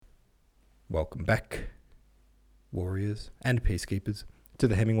Welcome back, warriors and peacekeepers, to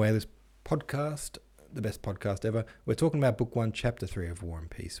the Hemingwayless podcast, the best podcast ever. We're talking about Book 1, Chapter 3 of War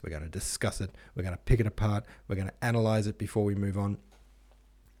and Peace. We're going to discuss it. We're going to pick it apart. We're going to analyze it before we move on.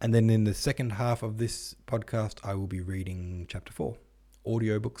 And then in the second half of this podcast, I will be reading Chapter 4,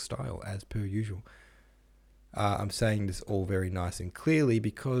 audiobook style, as per usual. I'm saying this all very nice and clearly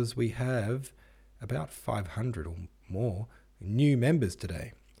because we have about 500 or more new members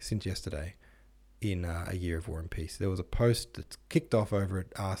today, since yesterday, in A Year of War and Peace. There was a post that kicked off over at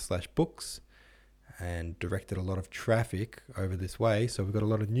r/books and directed a lot of traffic over this way. So we've got a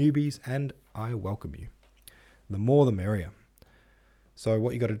lot of newbies and I welcome you. The more the merrier. So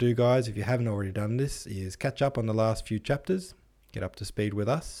what you got to do, guys, if you haven't already done this, is catch up on the last few chapters, get up to speed with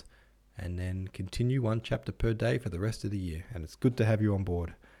us, and then continue one chapter per day for the rest of the year. And it's good to have you on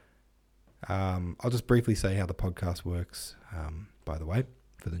board. I'll just briefly say how the podcast works, by the way,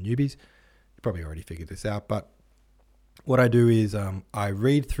 for the newbies. You probably already figured this out, but what I do is I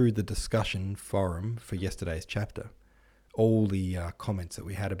read through the discussion forum for yesterday's chapter, all the comments that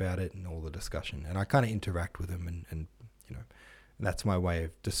we had about it and all the discussion, and I kind of interact with them, and that's my way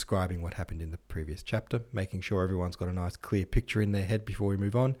of describing what happened in the previous chapter, making sure everyone's got a nice clear picture in their head before we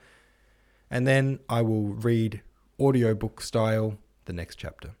move on. And then I will read audiobook style the next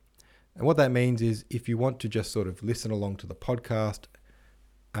chapter. And what that means is if you want to just sort of listen along to the podcast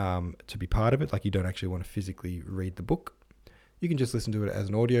to be part of it, like you don't actually want to physically read the book, you can just listen to it as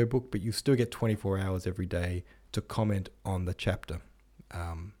an audiobook, but you still get 24 hours every day to comment on the chapter.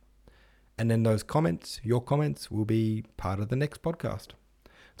 And then those comments, your comments, will be part of the next podcast.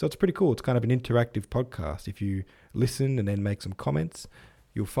 So it's pretty cool. It's kind of an interactive podcast. If you listen and then make some comments,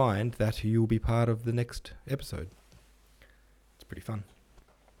 you'll find that you'll be part of the next episode. It's pretty fun.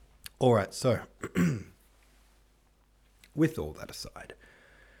 All right, so with all that aside,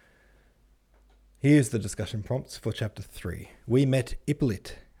 here's the discussion prompts for Chapter 3. We met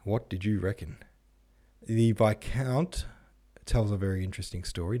Hippolyte. What did you reckon? The Viscount tells a very interesting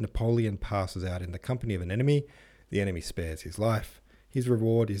story. Napoleon passes out in the company of an enemy. The enemy spares his life. His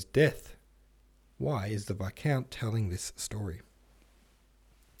reward is death. Why is the Viscount telling this story?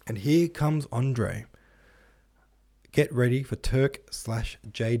 And here comes Andre. Get ready for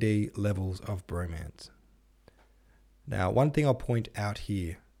Turk/JD levels of bromance. Now, one thing I'll point out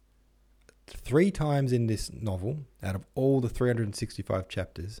here. 3 times in this novel, out of all the 365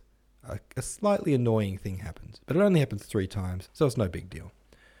 chapters, a slightly annoying thing happens. But it only happens 3 times, so it's no big deal.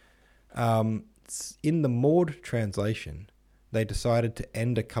 In the Maud translation, they decided to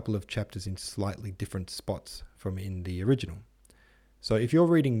end a couple of chapters in slightly different spots from in the original. So if you're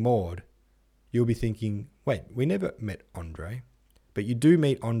reading Maud, you'll be thinking, wait, we never met Andre. But you do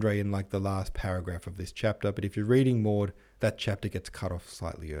meet Andre in like the last paragraph of this chapter. But if you're reading Maud, that chapter gets cut off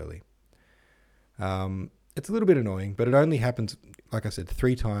slightly early. It's a little bit annoying, but it only happens, like I said,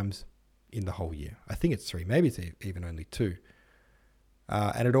 3 times in the whole year. I think it's 3, maybe it's even only 2.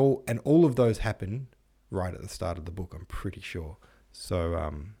 And all of those happen right at the start of the book, I'm pretty sure.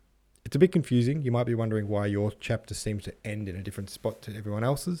 So it's a bit confusing. You might be wondering why your chapter seems to end in a different spot to everyone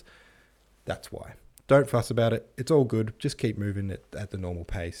else's. That's why. Don't fuss about it. It's all good. Just keep moving at the normal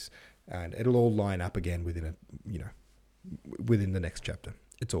pace, and it'll all line up again within the next chapter.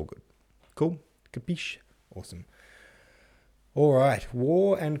 It's all good. Cool? Capiche? Awesome. All right.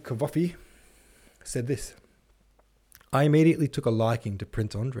 War and Kavofi said this. I immediately took a liking to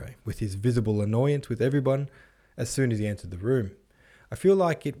Prince Andre, with his visible annoyance with everyone as soon as he entered the room. I feel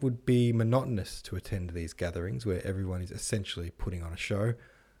like it would be monotonous to attend these gatherings where everyone is essentially putting on a show.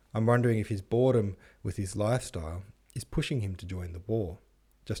 I'm wondering if his boredom with his lifestyle is pushing him to join the war,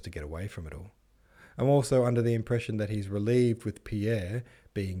 just to get away from it all. I'm also under the impression that he's relieved with Pierre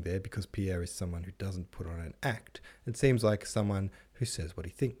being there because Pierre is someone who doesn't put on an act and seems like someone who says what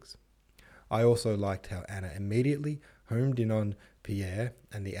he thinks. I also liked how Anna immediately homed in on Pierre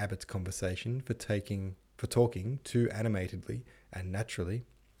and the abbot's conversation for talking too animatedly and naturally.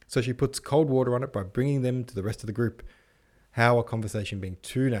 So she puts cold water on it by bringing them to the rest of the group. How a conversation being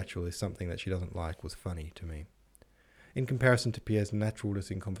too natural is something that she doesn't like was funny to me. In comparison to Pierre's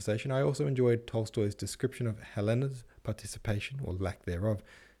naturalness in conversation, I also enjoyed Tolstoy's description of Helena's participation, or lack thereof.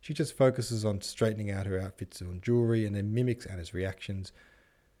 She just focuses on straightening out her outfits and jewellery and then mimics Anna's reactions,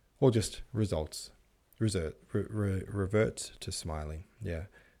 or just reverts to smiling. Yeah.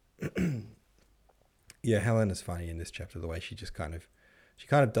 Yeah, Helena's funny in this chapter, the way she kind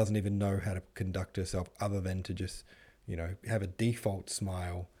of doesn't even know how to conduct herself other than to just, have a default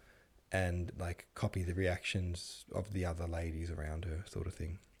smile and like copy the reactions of the other ladies around her, sort of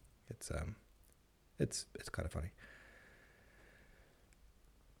thing. It's kind of funny.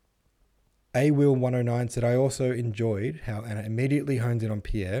 Will109 said, I also enjoyed how Anna immediately hones in on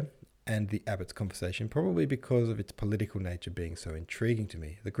Pierre and the abbot's conversation, probably because of its political nature being so intriguing to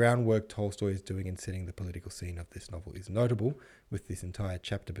me. The groundwork Tolstoy is doing in setting the political scene of this novel is notable, with this entire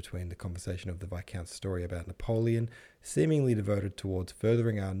chapter between the conversation of the Viscount's story about Napoleon seemingly devoted towards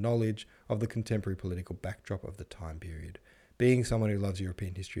furthering our knowledge of the contemporary political backdrop of the time period. Being someone who loves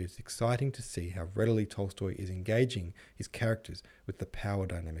European history, it's exciting to see how readily Tolstoy is engaging his characters with the power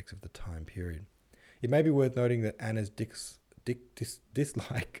dynamics of the time period. It may be worth noting that Anna's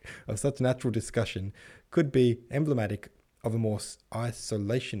dislike of such natural discussion could be emblematic of a more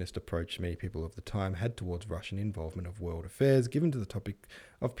isolationist approach many people of the time had towards Russian involvement of world affairs, given to the topic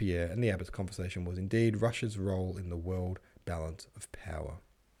of Pierre and the abbot's conversation was indeed Russia's role in the world balance of power.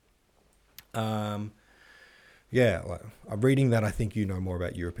 I'm reading that. I think you know more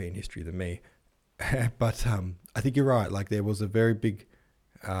about European history than me, but I think you're right. Like there was a very big,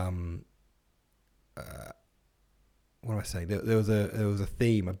 what am I saying? There was a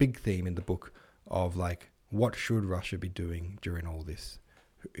theme, a big theme in the book of like, what should Russia be doing during all this?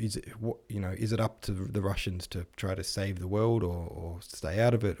 Is it up to the Russians to try to save the world or stay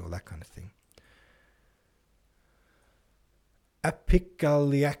out of it or that kind of thing?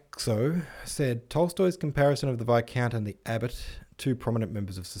 Apicaliaxo said, Tolstoy's comparison of the Viscount and the abbot, two prominent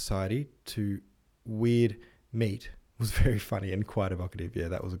members of society, to weird meat was very funny and quite evocative. Yeah,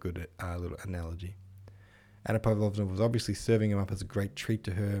 that was a good little analogy. Anna Pavlovna was obviously serving him up as a great treat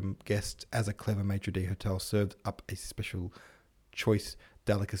to her guests, as a clever maitre d'hotel served up a special choice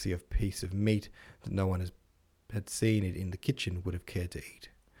delicacy of piece of meat that no one had seen it in the kitchen would have cared to eat.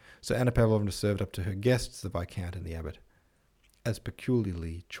 So Anna Pavlovna served up to her guests, the Viscount and the abbot, as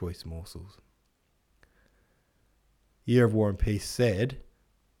peculiarly choice morsels. Year of War and Peace said,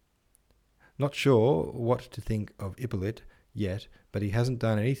 not sure what to think of Hippolyte yet, but he hasn't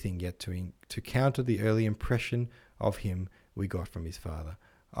done anything yet to counter the early impression of him we got from his father.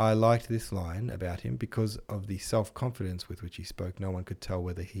 I liked this line about him because of the self-confidence with which he spoke. No one could tell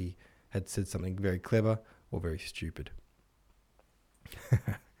whether he had said something very clever or very stupid.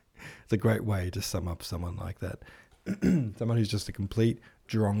 It's a great way to sum up someone like that. Someone who's just a complete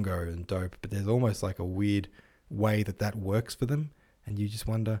drongo and dope, but there's almost like a weird way that works for them, and you just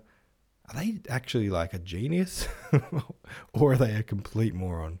wonder, are they actually like a genius or are they a complete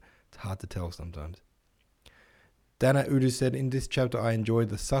moron? It's hard to tell sometimes. Dana Udu said, in this chapter I enjoyed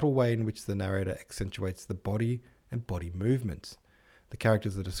the subtle way in which the narrator accentuates the body and body movements. The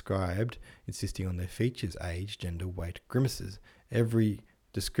characters are described, insisting on their features, age, gender, weight, grimaces.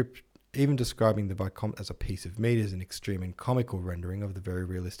 Even describing the Viscount as a piece of meat is an extreme and comical rendering of the very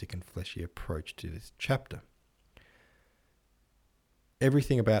realistic and fleshy approach to this chapter.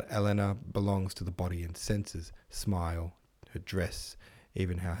 Everything about Elena belongs to the body and senses. Smile, her dress,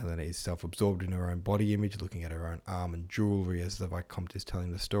 even how Helena is self-absorbed in her own body image, looking at her own arm and jewellery as the Viscount is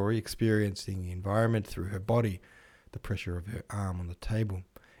telling the story, experiencing the environment through her body, the pressure of her arm on the table.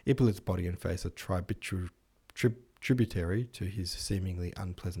 Hippolyte's body and face are tributary to his seemingly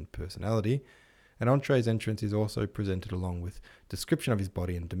unpleasant personality, and Entree's entrance is also presented along with description of his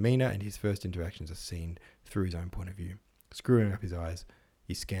body and demeanour, and his first interactions are seen through his own point of view. Screwing up his eyes,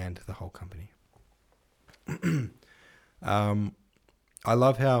 he scanned the whole company. I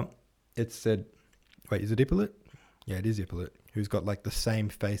love how it said, wait, is it Hippolyte? Yeah, it is Hippolyte, who's got like the same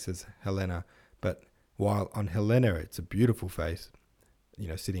face as Helena, but while on Helena it's a beautiful face,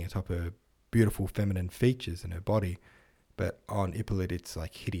 sitting atop her beautiful feminine features in her body, but on Hippolyte it's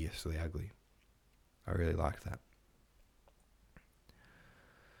like hideously ugly. I really like that.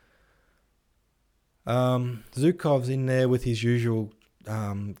 Zhukov's in there with his usual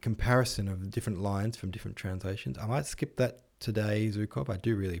comparison of different lines from different translations. I might skip that today, Zhukov. I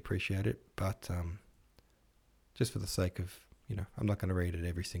do really appreciate it, but just for the sake of, I'm not going to read it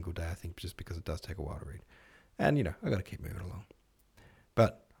every single day, I think, just because it does take a while to read. And, I got to keep moving along.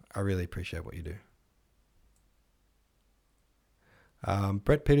 But I really appreciate what you do.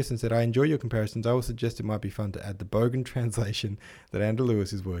 Brett Peterson said, I enjoy your comparisons. I will suggest it might be fun to add the Bogan translation that Andrew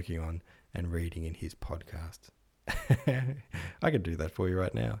Lewis is working on and reading in his podcast. I could do that for you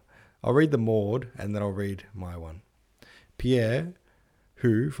right now. I'll read the Maud and then I'll read my one. Pierre,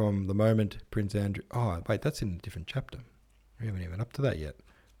 who from the moment Prince Andrew... Oh, wait, that's in a different chapter. We haven't even up to that yet.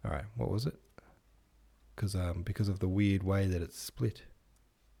 All right, what was it? Because of the weird way that it's split.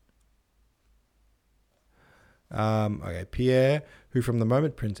 Okay, Pierre, who from the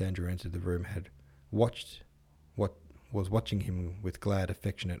moment Prince Andrew entered the room had was watching him with glad,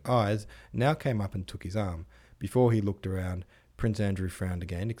 affectionate eyes, now came up and took his arm. Before he looked around, Prince Andrew frowned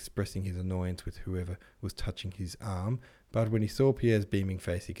again, expressing his annoyance with whoever was touching his arm, But when he saw Pierre's beaming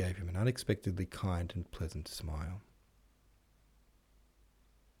face, he gave him an unexpectedly kind and pleasant smile.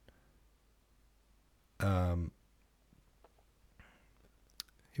 Here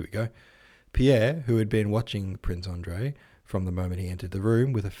we go. Pierre, who had been watching Prince Andrei from the moment he entered the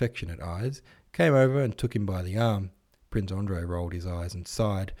room with affectionate eyes, came over and took him by the arm. Prince Andrei rolled his eyes and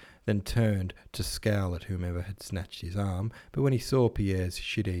sighed, then turned to scowl at whomever had snatched his arm, but when he saw Pierre's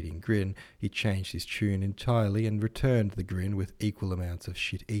shit-eating grin, he changed his tune entirely and returned the grin with equal amounts of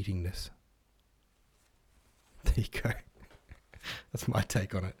shit-eatingness. There you go. That's my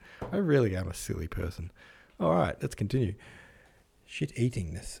take on it. I really am a silly person. All right, let's continue.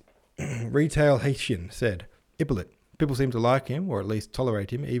 Shit-eatingness. Retail Haitian said, Hippolyte. People seem to like him, or at least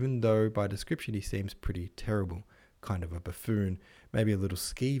tolerate him, even though by description he seems pretty terrible. Kind of a buffoon, maybe a little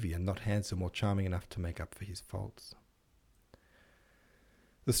skeevy and not handsome or charming enough to make up for his faults.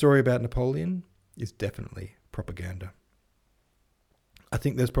 The story about Napoleon is definitely propaganda. I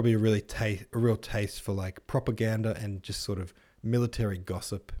think there's probably a real taste for like propaganda and just sort of military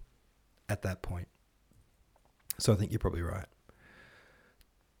gossip at that point. So I think you're probably right.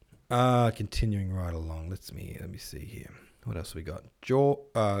 Continuing right along. Let me see here. What else we got?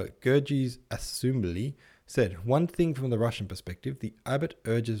 Gurgis Assembly said, one thing from the Russian perspective, the abbot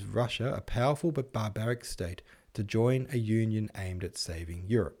urges Russia, a powerful but barbaric state, to join a union aimed at saving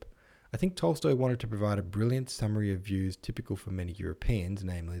Europe. I think Tolstoy wanted to provide a brilliant summary of views typical for many Europeans,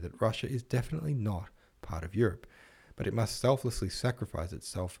 namely that Russia is definitely not part of Europe, but it must selflessly sacrifice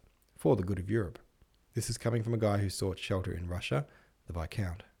itself for the good of Europe. This is coming from a guy who sought shelter in Russia, the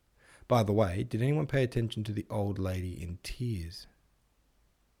Viscount. By the way, did anyone pay attention to the old lady in tears?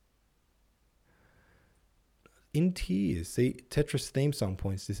 In tears. See, Tetris theme song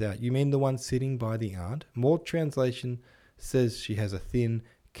points this out. You mean the one sitting by the aunt? More translation says she has a thin,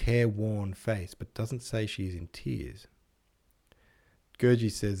 careworn face, but doesn't say she's in tears. Gurgi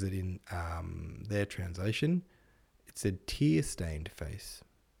says that in their translation, it said tear-stained face.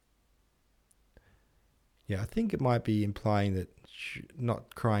 Yeah, I think it might be implying that she's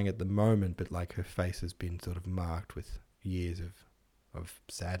not crying at the moment, but like her face has been sort of marked with years of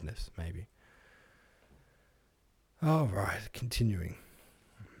sadness, maybe. All right, continuing.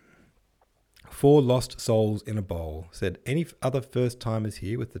 4 lost souls in a bowl said any other first-timers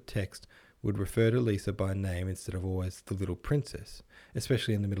here with the text would refer to Lisa by name instead of always the little princess,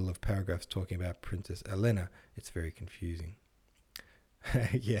 especially in the middle of paragraphs talking about Princess Elena. It's very confusing.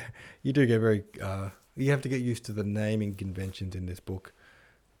 Yeah, you do get very... you have to get used to the naming conventions in this book.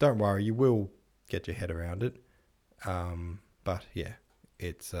 Don't worry, you will get your head around it. But yeah,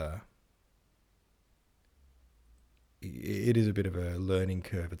 it's... it is a bit of a learning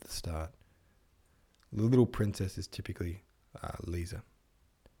curve at the start. The little princess is typically Lisa.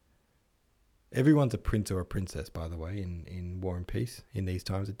 Everyone's a prince or a princess, by the way, in War and Peace in these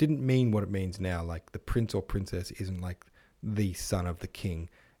times. It didn't mean what it means now. Like the prince or princess isn't like the son of the king.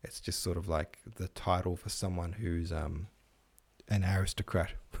 It's just sort of like the title for someone who's an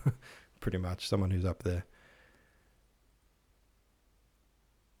aristocrat, pretty much, someone who's up there.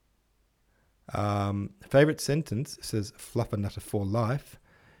 Favorite sentence says, Fluffernutter for life.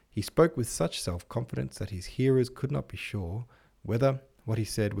 He spoke with such self-confidence that his hearers could not be sure whether what he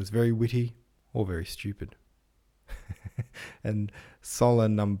said was very witty or very stupid. And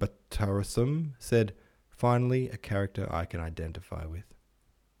Solanumbatarasum said, finally, a character I can identify with.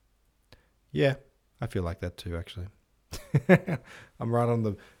 Yeah, I feel like that too, actually. I'm right on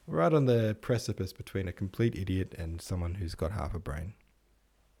the precipice between a complete idiot and someone who's got half a brain.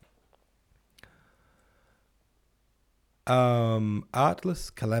 Artless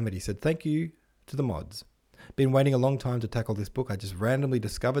Calamity said, thank you to the mods. Been waiting a long time to tackle this book. I just randomly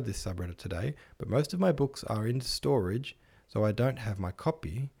discovered this subreddit today, but most of my books are in storage, so I don't have my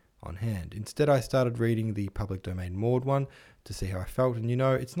copy on hand. Instead, I started reading the public domain Maud one to see how I felt, and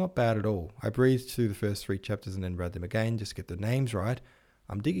it's not bad at all. I breezed through the first 3 chapters and then read them again just to get the names right.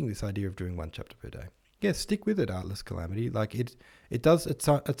 I'm digging this idea of doing 1 chapter per day. Yeah, stick with it, Artless Calamity. Like it does.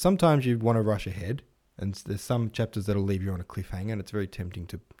 Sometimes you want to rush ahead, and there's some chapters that'll leave you on a cliffhanger, and it's very tempting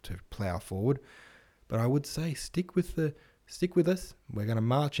to plow forward. But I would say stick with us. We're going to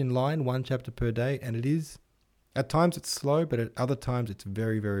march in line 1 chapter per day, and it is. At times it's slow, but at other times it's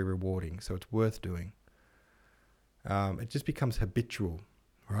very, very rewarding. So it's worth doing. It just becomes habitual,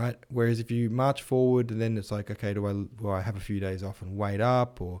 right? Whereas if you march forward, then it's like, okay, do I have a few days off and wait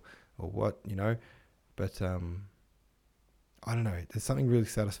up or what, But I don't know. There's something really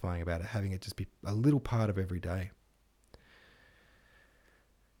satisfying about it, having it just be a little part of every day.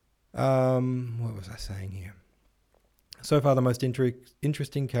 What was I saying here? So far, the most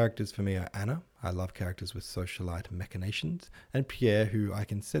interesting characters for me are Anna. I love characters with socialite machinations, and Pierre, who I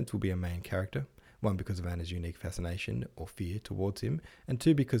can sense will be a main character. One, because of Anna's unique fascination or fear towards him, and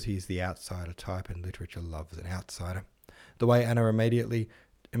two, because he's the outsider type and literature loves an outsider. The way Anna immediately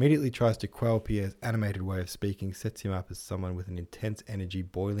tries to quell Pierre's animated way of speaking sets him up as someone with an intense energy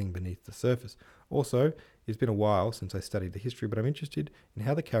boiling beneath the surface. Also, it's been a while since I studied the history, but I'm interested in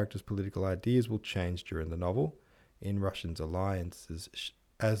how the character's political ideas will change during the novel as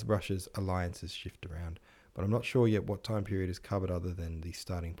Russia's alliances shift around. But I'm not sure yet what time period is covered other than the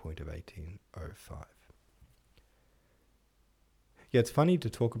starting point of 1805. Yeah, it's funny to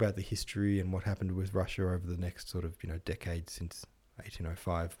talk about the history and what happened with Russia over the next sort of, decade since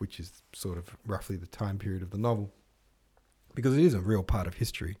 1805, which is sort of roughly the time period of the novel, because it is a real part of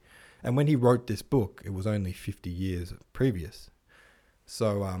history. And when he wrote this book, it was only 50 years previous.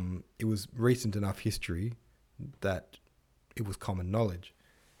 So it was recent enough history that it was common knowledge.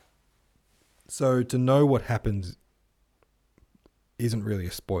 So to know what happens isn't really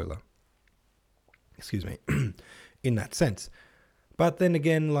a spoiler. Excuse me. In that sense. But then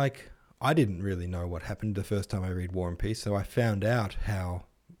again, I didn't really know what happened the first time I read War and Peace, so I found out how,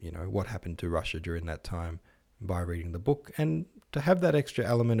 what happened to Russia during that time by reading the book. And to have that extra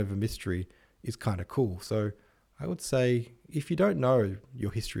element of a mystery is kind of cool. So I would say if you don't know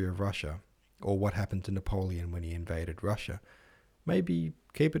your history of Russia or what happened to Napoleon when he invaded Russia, maybe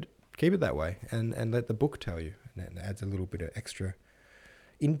keep it that way and let the book tell you. And that adds a little bit of extra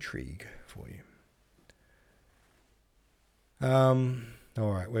intrigue for you.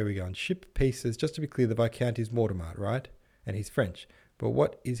 All right, where are we going? Ship pieces. Just to be clear, the Viscount is Mortemart, right? And he's French. But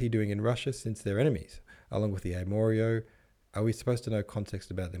what is he doing in Russia since they're enemies? Along with the Amorio, are we supposed to know context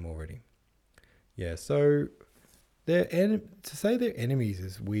about them already? Yeah, so to say they're enemies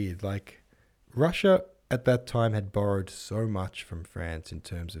is weird. Russia at that time had borrowed so much from France in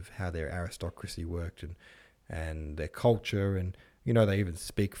terms of how their aristocracy worked and their culture. And, they even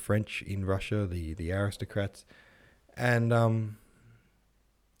speak French in Russia, the aristocrats. And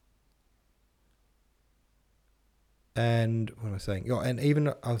what am I saying? Oh, and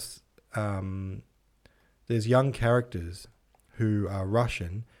even us, there's young characters who are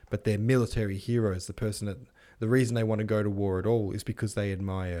Russian, but they're military heroes. The reason they want to go to war at all is because they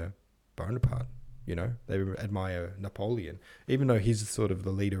admire Bonaparte. They admire Napoleon, even though he's sort of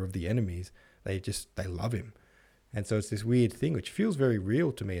the leader of the enemies. They love him, and so it's this weird thing which feels very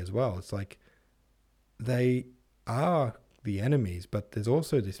real to me as well. It's like they are the enemies, but there's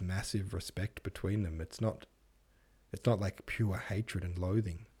also this massive respect between them. It's not like pure hatred and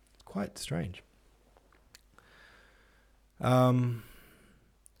loathing. It's quite strange.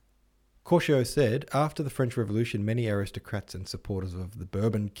 Corchio said, after the French Revolution, many aristocrats and supporters of the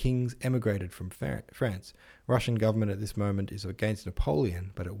Bourbon kings emigrated from France. Russian government at this moment is against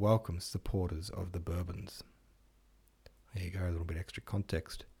Napoleon, but it welcomes supporters of the Bourbons. There you go, a little bit extra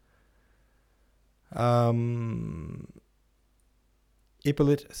context.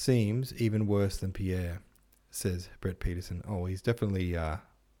 Hippolyte seems even worse than Pierre, says Brett Peterson. Oh, he's definitely, I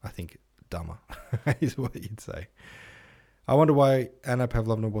think, dumber, is what you'd say. I wonder why Anna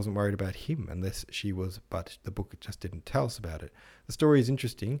Pavlovna wasn't worried about him, unless she was, but the book just didn't tell us about it. The story is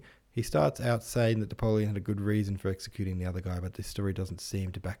interesting. He starts out saying that Napoleon had a good reason for executing the other guy, but this story doesn't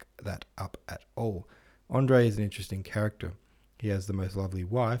seem to back that up at all. Andre is an interesting character. He has the most lovely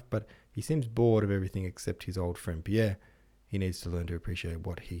wife, but he seems bored of everything except his old friend Pierre. He needs to learn to appreciate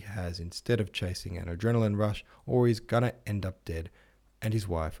what he has instead of chasing an adrenaline rush, or he's gonna end up dead, and his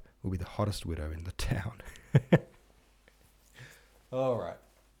wife will be the hottest widow in the town. All right.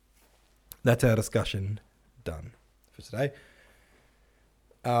 That's our discussion done for today.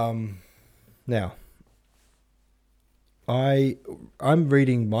 Now, I'm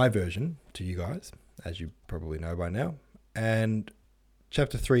reading my version to you guys, as you probably know by now, and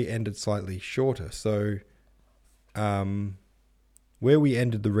chapter 3 ended slightly shorter. So, where we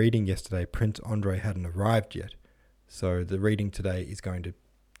ended the reading yesterday, Prince Andre hadn't arrived yet. So the reading today is going to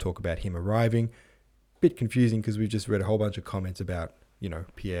talk about him arriving. Bit confusing because we've just read a whole bunch of comments about,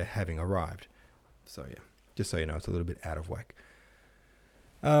 Pierre having arrived. So yeah, just so you know, it's a little bit out of whack.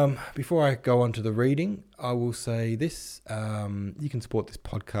 Before I go on to the reading, I will say this. You can support this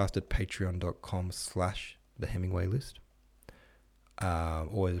podcast at patreon.com/the Hemingway List.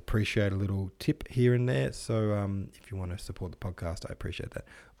 Always appreciate a little tip here and there. So if you want to support the podcast, I appreciate that.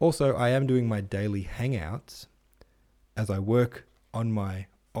 Also, I am doing my daily hangouts as I work on my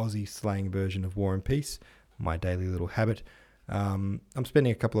Aussie slang version of War and Peace, my daily little habit. I'm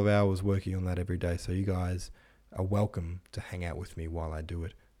spending a couple of hours working on that every day, so you guys are welcome to hang out with me while I do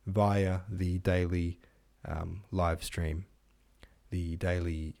it via the daily live stream, the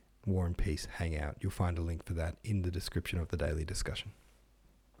daily War and Peace hangout. You'll find a link for that in the description of the daily discussion.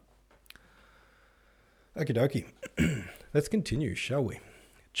 Okie dokie. Let's continue, shall we?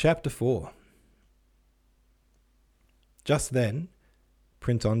 Chapter 4. Just then,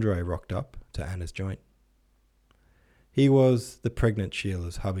 Prince Andrei rocked up to Anna's joint. He was the pregnant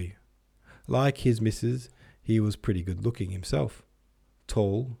Sheila's hubby. Like his missus, he was pretty good looking himself.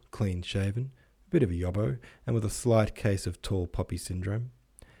 Tall, clean-shaven, a bit of a yobbo, and with a slight case of tall poppy syndrome.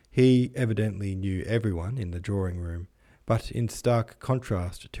 He evidently knew everyone in the drawing room, but in stark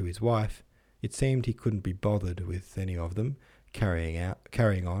contrast to his wife, it seemed he couldn't be bothered with any of them,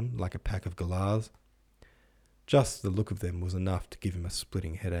 carrying on like a pack of galahs. Just the look of them was enough to give him a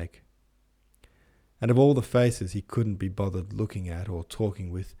splitting headache. And of all the faces he couldn't be bothered looking at or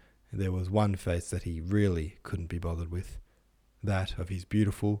talking with, there was one face that he really couldn't be bothered with, that of his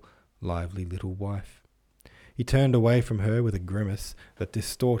beautiful, lively little wife. He turned away from her with a grimace that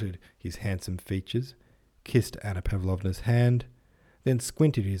distorted his handsome features, kissed Anna Pavlovna's hand, then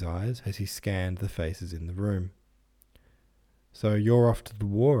squinted his eyes as he scanned the faces in the room. "So you're off to the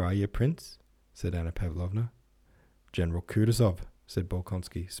war, are you, Prince?" said Anna Pavlovna. "General Kutuzov," said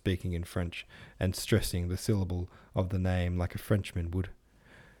Bolkonsky, speaking in French and stressing the syllable of the name like a Frenchman would,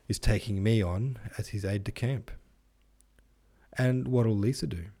 "is taking me on as his aide-de-camp." "And what'll Lisa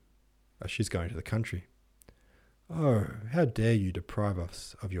do?" "She's going to the country." "Oh, how dare you deprive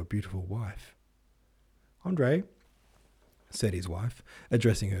us of your beautiful wife?" "Andrei," said his wife,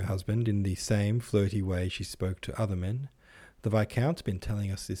 addressing her husband in the same flirty way she spoke to other men, "the Viscount's been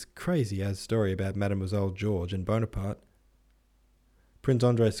telling us this crazy-ass story about Mademoiselle George and Bonaparte." Prince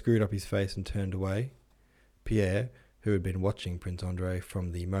Andrei screwed up his face and turned away. Pierre, who had been watching Prince Andrei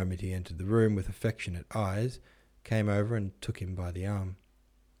from the moment he entered the room with affectionate eyes, came over and took him by the arm.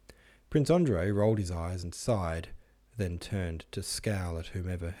 Prince Andrei rolled his eyes and sighed, then turned to scowl at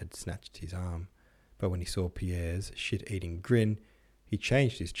whomever had snatched his arm. But when he saw Pierre's shit-eating grin, he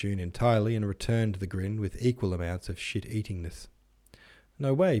changed his tune entirely and returned the grin with equal amounts of shit-eatingness.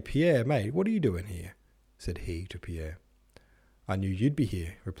 "No way, Pierre, mate, what are you doing here?" said he to Pierre. "I knew you'd be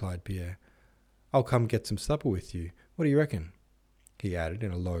here," replied Pierre. "I'll come get some supper with you. What do you reckon?" he added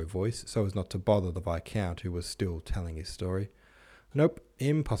in a low voice, so as not to bother the Viscount, who was still telling his story. "Nope,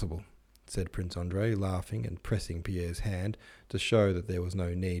 impossible," said Prince Andrei, laughing and pressing Pierre's hand to show that there was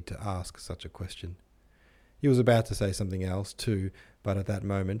no need to ask such a question. He was about to say something else, too, but at that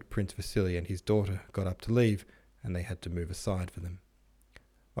moment Prince Vasily and his daughter got up to leave, and they had to move aside for them.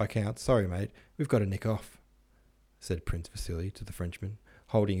 "Viscount, sorry, mate, we've got to nick off," said Prince Vasily to the Frenchman,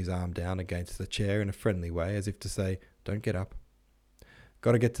 holding his arm down against the chair in a friendly way, as if to say, "Don't get up."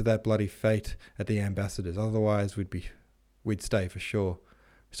 "Got to get to that bloody fete at the ambassador's, otherwise we'd stay for sure.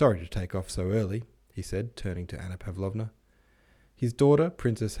 Sorry to take off so early," he said, turning to Anna Pavlovna. His daughter,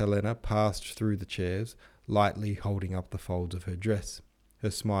 Princess Helena, passed through the chairs, lightly holding up the folds of her dress.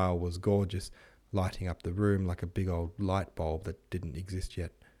 Her smile was gorgeous, lighting up the room like a big old light bulb that didn't exist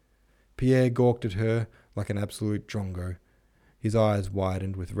yet. Pierre gawked at her like an absolute drongo. His eyes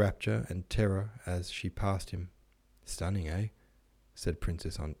widened with rapture and terror as she passed him. "Stunning, eh?" said Prince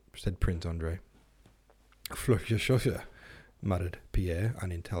Andrei. "Flosha," muttered Pierre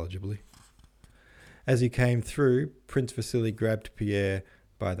unintelligibly. As he came through, Prince Vasily grabbed Pierre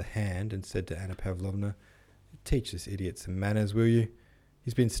by the hand and said to Anna Pavlovna, "Teach this idiot some manners, will you?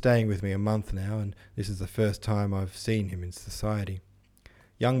 He's been staying with me a month now, and this is the first time I've seen him in society.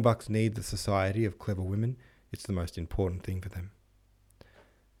 Young bucks need the society of clever women. It's the most important thing for them."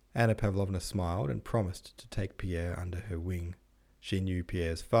 Anna Pavlovna smiled and promised to take Pierre under her wing. She knew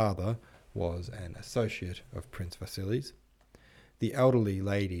Pierre's father was an associate of Prince Vasily's. The elderly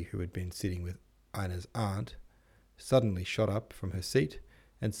lady who had been sitting with Anna's aunt suddenly shot up from her seat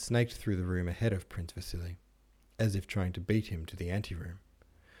and snaked through the room ahead of Prince Vasily, as if trying to beat him to the anteroom.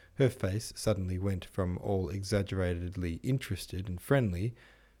 Her face suddenly went from all exaggeratedly interested and friendly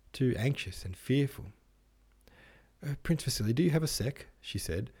to anxious and fearful. "Prince Vasily, do you have a sec?" she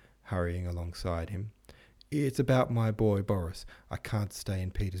said, hurrying alongside him. "It's about my boy Boris. I can't stay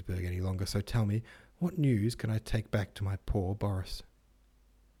in Petersburg any longer, so tell me, what news can I take back to my poor Boris?"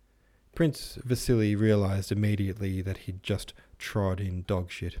 Prince Vasily realized immediately that he'd just trod in dog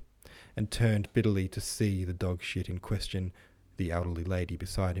shit, and turned bitterly to see the dog shit in question, the elderly lady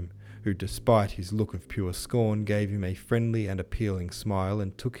beside him, who, despite his look of pure scorn, gave him a friendly and appealing smile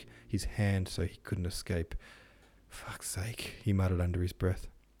and took his hand so he couldn't escape. "Fuck's sake," he muttered under his breath.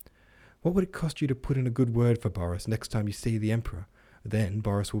 "What would it cost you to put in a good word for Boris next time you see the Emperor? Then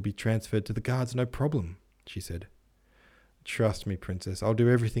Boris will be transferred to the Guards, no problem," she said. "Trust me, Princess, I'll do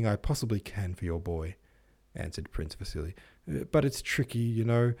everything I possibly can for your boy," answered Prince Vasily. But it's tricky,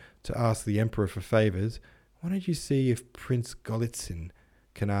 to ask the Emperor for favours. Why don't you see if Prince Golitsyn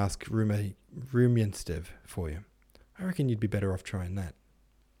can ask Rumyanstev for you? I reckon you'd be better off trying that.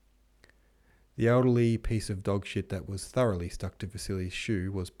 The elderly piece of dog shit that was thoroughly stuck to Vasily's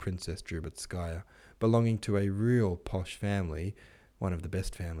shoe was Princess Drubetskaya, belonging to a real posh family, one of the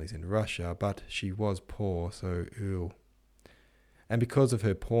best families in Russia, but she was poor, so ew. And because of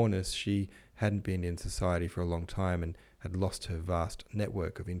her poorness, she hadn't been in society for a long time and had lost her vast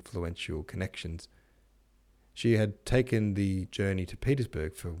network of influential connections. She had taken the journey to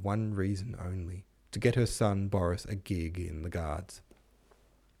Petersburg for one reason only, to get her son Boris a gig in the Guards.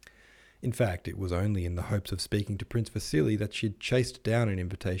 In fact, it was only in the hopes of speaking to Prince Vasily that she had chased down an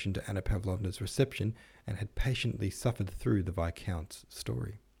invitation to Anna Pavlovna's reception and had patiently suffered through the Viscount's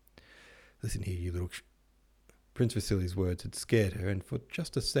story. Listen here, you little... Prince Vasily's words had scared her, and for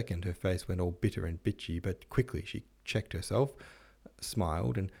just a second her face went all bitter and bitchy, but quickly she checked herself,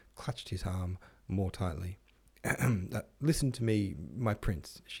 smiled, and clutched his arm more tightly. Listen to me, my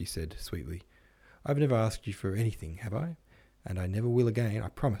prince, she said sweetly. I've never asked you for anything, have I? And I never will again, I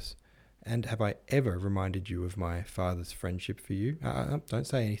promise. And have I ever reminded you of my father's friendship for you? Don't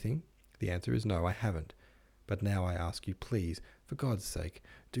say anything. The answer is no, I haven't. But now I ask you, please, for God's sake,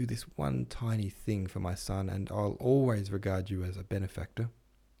 do this one tiny thing for my son, and I'll always regard you as a benefactor,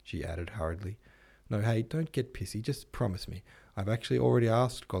 she added hurriedly. No, hey, don't get pissy, just promise me. I've actually already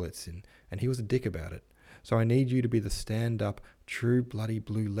asked Golitsyn, and he was a dick about it. So I need you to be the stand-up, true bloody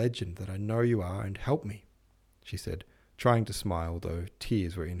blue legend that I know you are, and help me, she said, trying to smile, though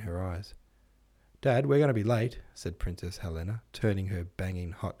tears were in her eyes. Dad, we're going to be late, said Princess Helena, turning her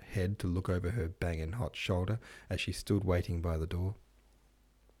banging hot head to look over her banging hot shoulder as she stood waiting by the door.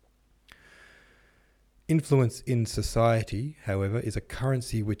 Influence in society, however, is a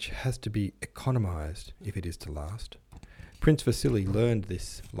currency which has to be economized if it is to last. Prince Vasily learned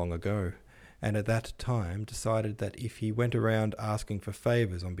this long ago, and at that time decided that if he went around asking for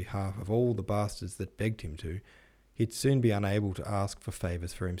favours on behalf of all the bastards that begged him to, he'd soon be unable to ask for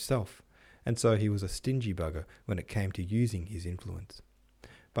favours for himself, and so he was a stingy bugger when it came to using his influence.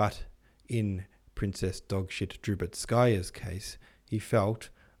 But in Princess Dogshit Drubetskaya's case, he felt,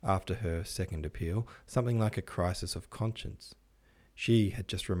 after her second appeal, something like a crisis of conscience. She had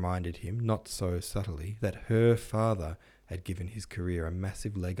just reminded him, not so subtly, that her father had given his career a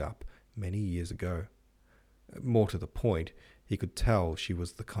massive leg up many years ago. More to the point, he could tell she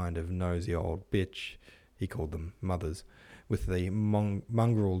was the kind of nosy old bitch, he called them mothers, with the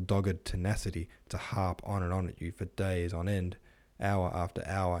mongrel dogged tenacity to harp on and on at you for days on end, hour after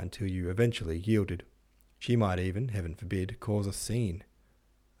hour, until you eventually yielded. She might even, heaven forbid, cause a scene.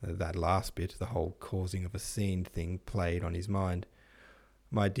 That last bit, the whole causing of a scene thing, played on his mind.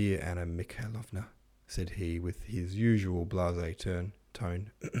 My dear Anna Mikhailovna, said he with his usual blasé tone,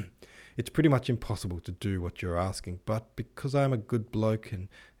 it's pretty much impossible to do what you're asking, but because I'm a good bloke and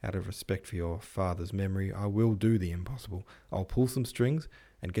out of respect for your father's memory, I will do the impossible. I'll pull some strings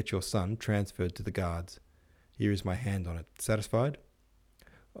and get your son transferred to the Guards. Here is my hand on it. Satisfied?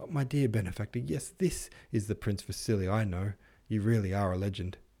 Oh, my dear benefactor, yes, this is the Prince Vasily I know. You really are a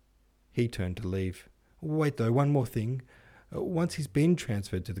legend. He turned to leave. Wait, though, one more thing. Once he's been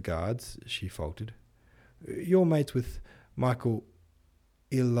transferred to the Guards, she faltered. You're mates with Michael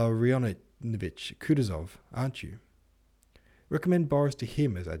Illarionovich Kutuzov, aren't you? Recommend Boris to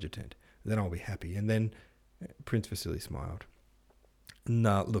him as adjutant. Then I'll be happy. And then Prince Vasily smiled.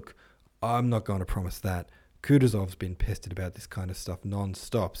 Nah, look, I'm not going to promise that. Kutuzov's been pestered about this kind of stuff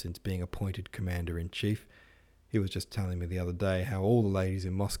non-stop since being appointed commander-in-chief. He was just telling me the other day how all the ladies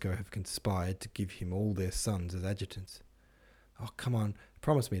in Moscow have conspired to give him all their sons as adjutants. Oh, come on,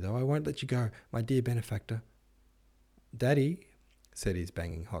 promise me, though, I won't let you go, my dear benefactor. Daddy, said his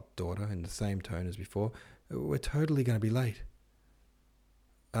banging hot daughter in the same tone as before, we're totally going to be late.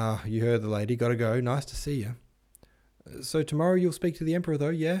 Ah, you heard the lady, gotta go, nice to see you. So tomorrow you'll speak to the Emperor, though,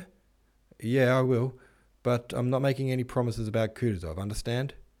 yeah? Yeah, I will, but I'm not making any promises about Kutuzov,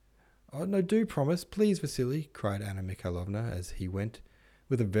 understand? Oh, no, do promise, please, Vasily, cried Anna Mikhailovna as he went,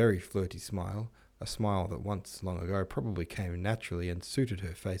 with a very flirty smile, a smile that once long ago probably came naturally and suited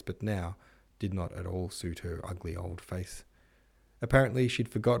her face, but now did not at all suit her ugly old face. Apparently she'd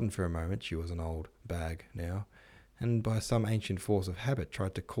forgotten for a moment she was an old bag now, and by some ancient force of habit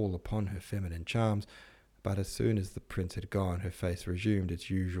tried to call upon her feminine charms, but as soon as the prince had gone, her face resumed its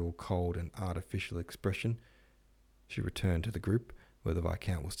usual cold and artificial expression. She returned to the group, where the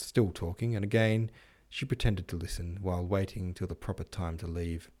Viscount was still talking, and again she pretended to listen while waiting till the proper time to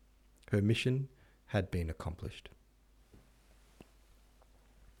leave. Her mission had been accomplished.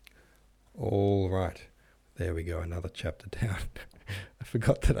 All right. There we go, another chapter down. I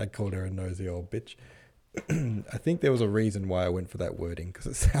forgot that I called her a nosy old bitch. I think there was a reason why I went for that wording, because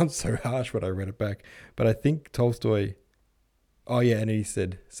it sounds so harsh when I read it back. But I think Tolstoy... Oh, yeah, and he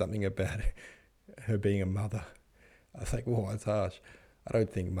said something about her being a mother. I was like, whoa, that's harsh. I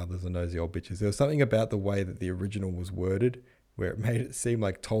don't think mothers are nosy old bitches. There was something about the way that the original was worded where it made it seem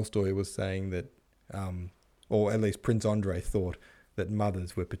like Tolstoy was saying that, or at least Prince Andrei thought that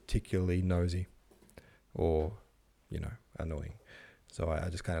mothers were particularly nosy or, annoying. So I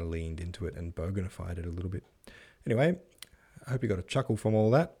just kind of leaned into it and boganified it a little bit. Anyway, I hope you got a chuckle from all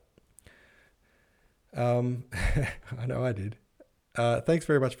that. I know I did. Thanks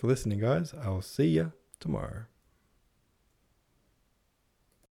very much for listening, guys. I'll see you tomorrow.